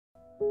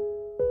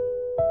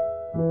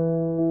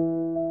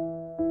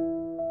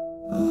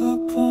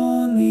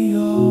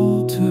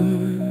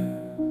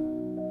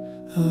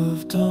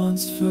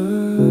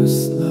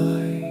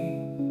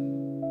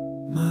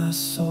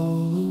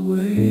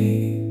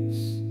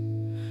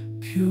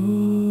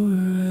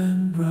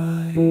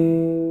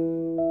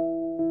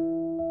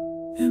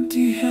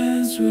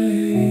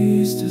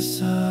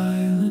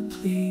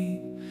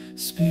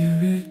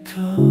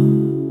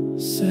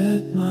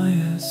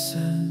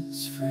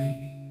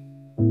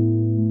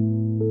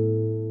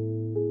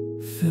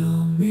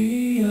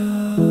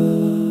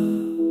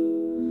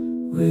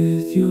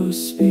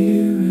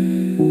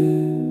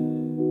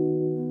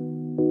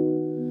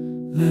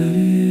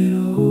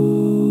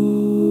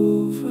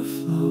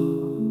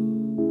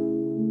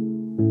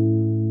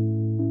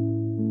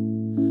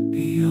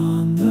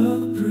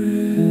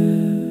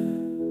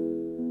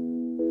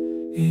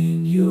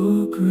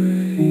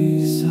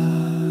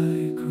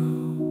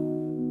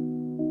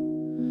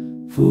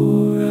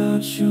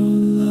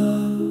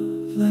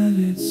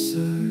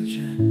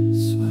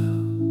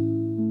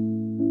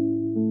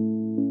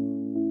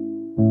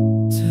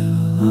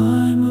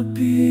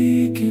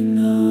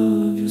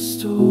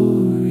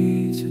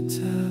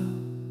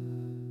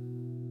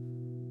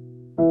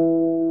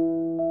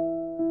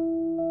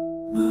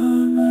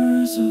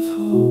Murmurs of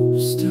hope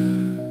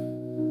stir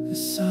the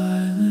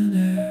silent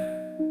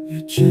air.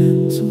 Your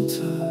gentle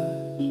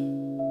touch,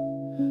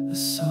 a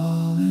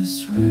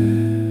solace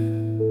rare.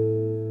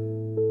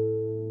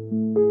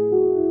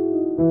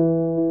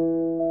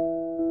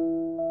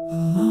 A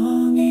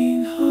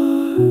longing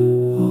heart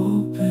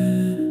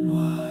open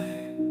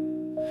wide.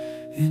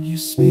 In your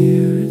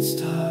spirit's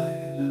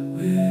tide I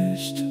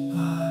wish to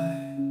bide.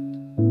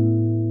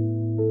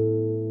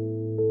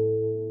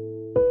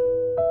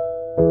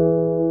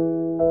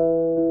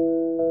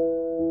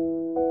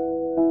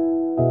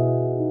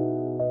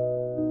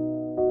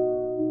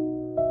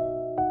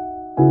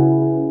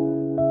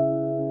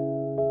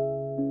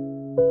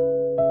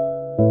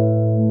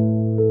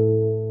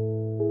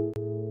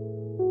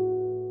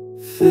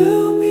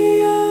 Fill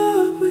me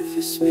up with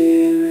your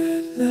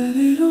spirit, let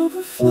it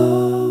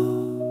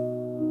overflow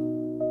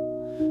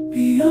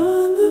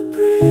beyond the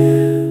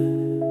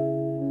brim.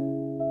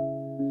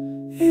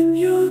 In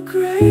your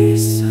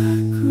grace I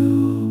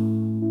grow.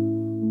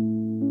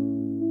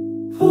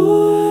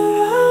 Pour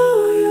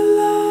out your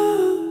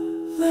love,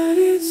 let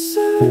it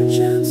surge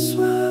and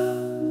swell,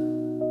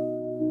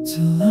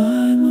 till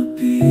I'm a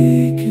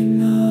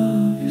beacon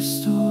of your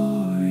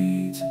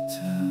story to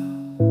tell.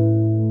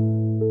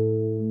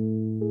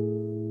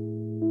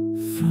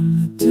 From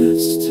the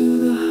depths to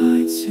the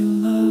heights you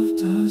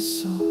loved us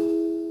so,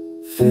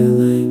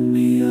 filling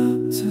me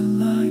up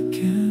till I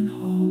can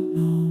hold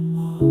no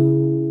more.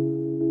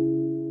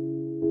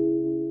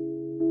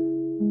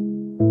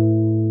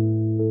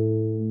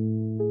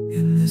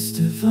 In this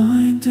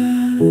divine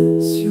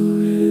dance your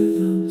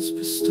rhythms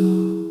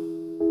bestow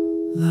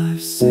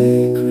life's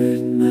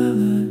sacred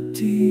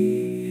melody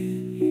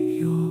in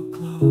your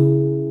glow.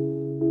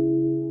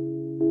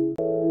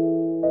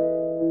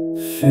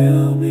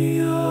 Fill me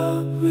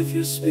up with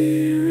your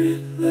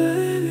spirit,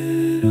 let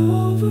it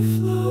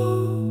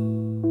overflow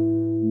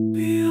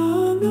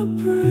beyond the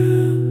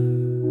brim.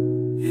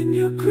 In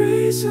your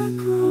grace I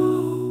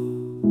grow.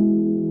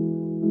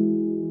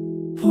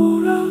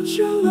 Pour out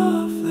your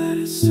love, let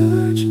it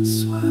surge and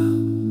swell,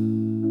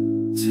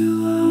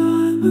 till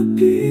I'm a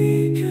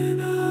beacon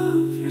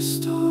of your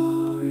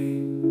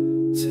story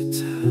to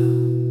tell.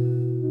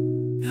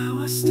 Now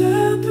I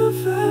stand a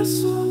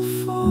vessel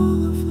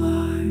full of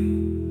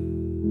light,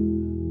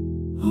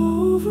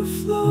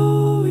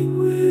 overflowing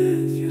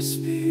with your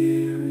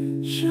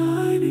spirit,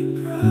 shining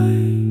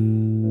bright.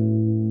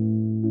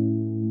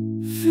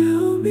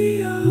 Fill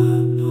me up,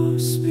 oh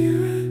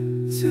Spirit,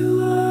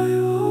 till I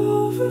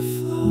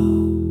overflow,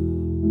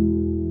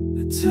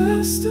 a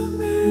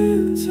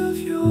testament of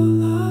your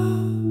love.